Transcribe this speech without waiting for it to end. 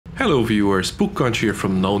Hello viewers, Bookconch here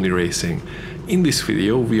from Noni Racing. In this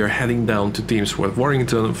video we are heading down to TeamSport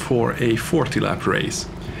Warrington for a 40-lap race.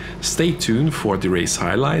 Stay tuned for the race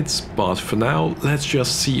highlights, but for now let's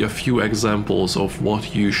just see a few examples of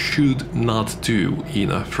what you should not do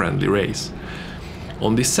in a friendly race.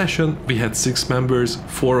 On this session we had 6 members,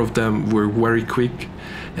 4 of them were very quick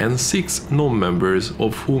and 6 non-members,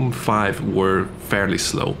 of whom 5 were fairly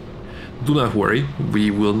slow. Do not worry,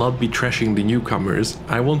 we will not be trashing the newcomers.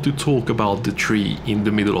 I want to talk about the 3 in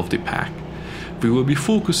the middle of the pack. We will be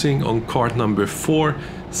focusing on cart number 4,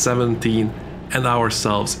 17 and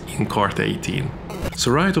ourselves in cart 18.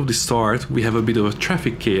 So right off the start we have a bit of a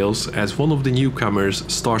traffic chaos as one of the newcomers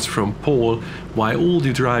starts from pole while all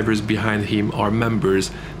the drivers behind him are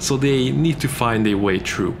members, so they need to find their way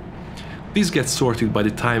through. This gets sorted by the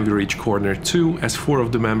time we reach corner 2, as 4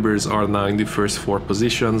 of the members are now in the first 4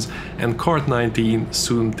 positions and cart 19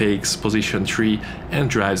 soon takes position 3 and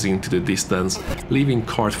drives into the distance, leaving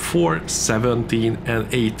cart 4, 17 and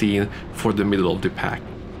 18 for the middle of the pack.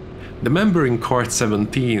 The member in cart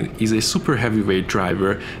 17 is a super heavyweight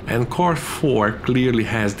driver and cart 4 clearly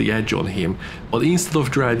has the edge on him, but instead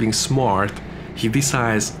of driving smart, he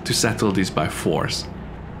decides to settle this by force.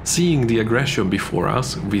 Seeing the aggression before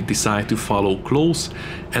us, we decide to follow close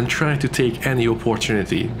and try to take any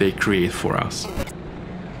opportunity they create for us.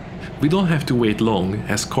 We don't have to wait long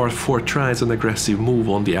as cart 4 tries an aggressive move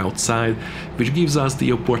on the outside, which gives us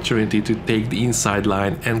the opportunity to take the inside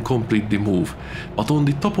line and complete the move. But on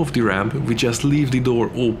the top of the ramp we just leave the door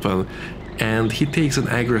open and he takes an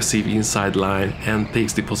aggressive inside line and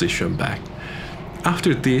takes the position back.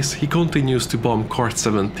 After this, he continues to bomb cart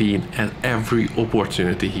 17 at every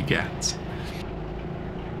opportunity he gets.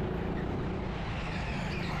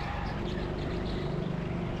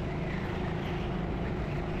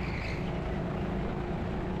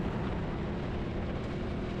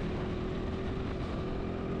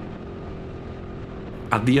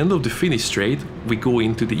 At the end of the finish straight, we go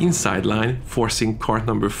into the inside line, forcing cart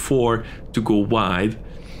number 4 to go wide.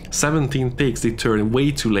 17 takes the turn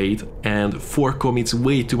way too late and 4 commits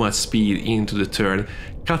way too much speed into the turn,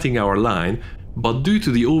 cutting our line, but due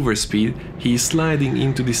to the overspeed he is sliding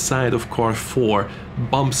into the side of cart 4,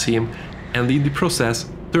 bumps him and in the process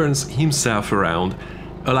turns himself around,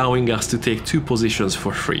 allowing us to take 2 positions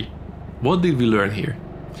for free. What did we learn here?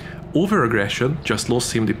 Over-aggression just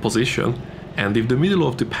lost him the position, and if the middle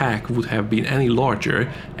of the pack would have been any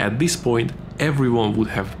larger, at this point everyone would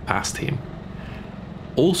have passed him.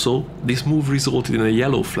 Also, this move resulted in a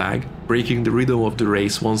yellow flag, breaking the rhythm of the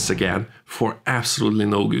race once again for absolutely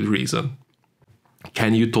no good reason.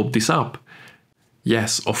 Can you top this up?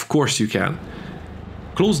 Yes, of course you can.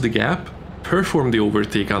 Close the gap, perform the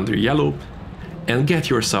overtake under yellow, and get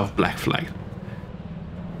yourself black flagged.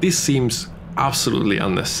 This seems absolutely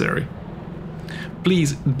unnecessary.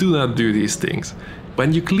 Please do not do these things.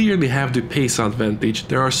 When you clearly have the pace advantage,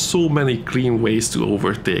 there are so many clean ways to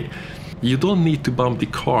overtake. You don't need to bump the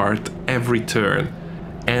cart every turn,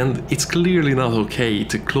 and it's clearly not okay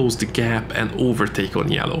to close the gap and overtake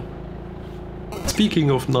on yellow.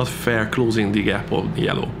 Speaking of not fair closing the gap on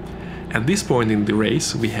yellow, at this point in the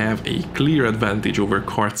race we have a clear advantage over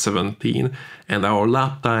cart 17 and our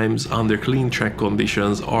lap times under clean track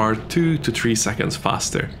conditions are 2 to 3 seconds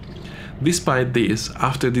faster. Despite this,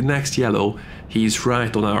 after the next yellow, he is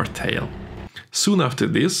right on our tail. Soon after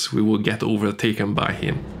this, we will get overtaken by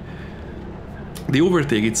him. The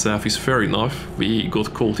overtake itself is fair enough, we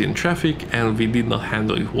got caught in traffic and we did not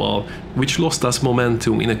handle it well, which lost us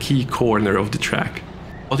momentum in a key corner of the track.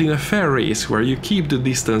 But in a fair race where you keep the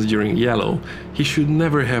distance during yellow, he should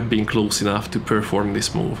never have been close enough to perform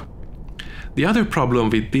this move. The other problem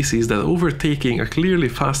with this is that overtaking a clearly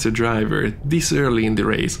faster driver this early in the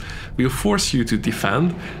race will force you to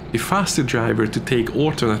defend the faster driver to take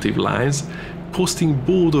alternative lines, costing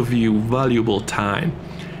both of you valuable time,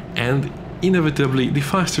 and inevitably the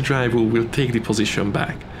faster driver will take the position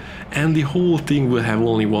back, and the whole thing will have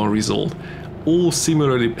only one result. All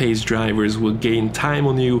similarly paced drivers will gain time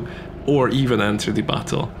on you or even enter the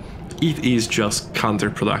battle. It is just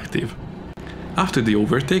counterproductive. After the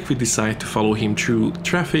overtake we decide to follow him through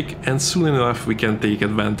traffic and soon enough we can take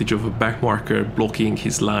advantage of a backmarker blocking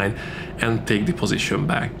his line and take the position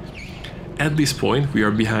back. At this point we are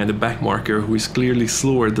behind a backmarker who is clearly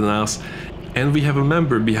slower than us, and we have a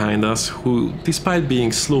member behind us who, despite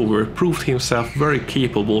being slower, proved himself very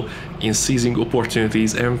capable in seizing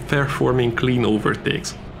opportunities and performing clean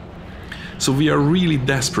overtakes. So we are really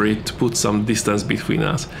desperate to put some distance between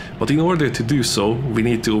us, but in order to do so we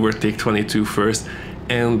need to overtake 22 first,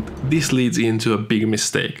 and this leads into a big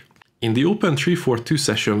mistake. In the Open 342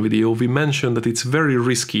 session video, we mentioned that it's very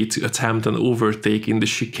risky to attempt an overtake in the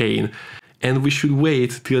chicane, and we should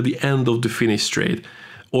wait till the end of the finish straight,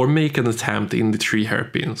 or make an attempt in the 3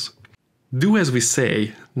 hairpins. Do as we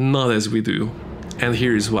say, not as we do. And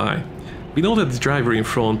here is why. We know that the driver in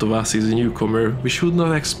front of us is a newcomer, we should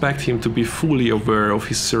not expect him to be fully aware of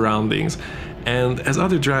his surroundings, and as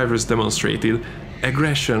other drivers demonstrated,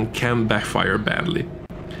 aggression can backfire badly.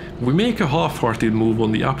 We make a half-hearted move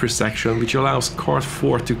on the upper section which allows kart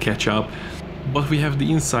 4 to catch up, but we have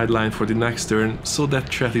the inside line for the next turn, so that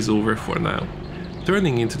threat is over for now.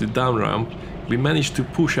 Turning into the down ramp, we manage to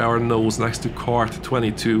push our nose next to kart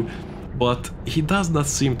 22, but he does not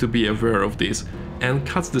seem to be aware of this and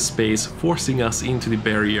cuts the space, forcing us into the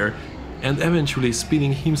barrier and eventually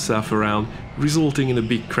spinning himself around, resulting in a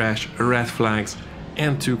big crash, red flags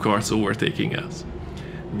and 2 cars overtaking us.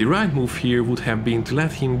 The right move here would have been to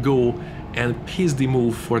let him go and pace the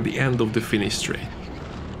move for the end of the finish straight.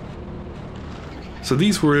 So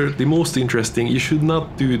these were the most interesting, you should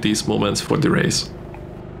not do these moments for the race.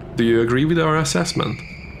 Do you agree with our assessment?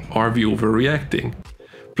 Are we overreacting?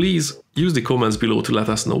 Please use the comments below to let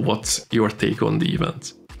us know what's your take on the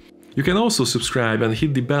event. You can also subscribe and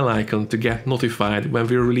hit the bell icon to get notified when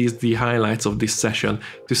we release the highlights of this session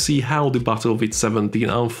to see how the battle with 17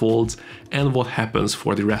 unfolds and what happens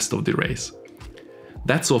for the rest of the race.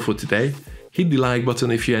 That's all for today. Hit the like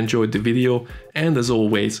button if you enjoyed the video, and as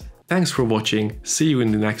always, thanks for watching, see you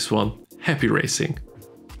in the next one, happy racing!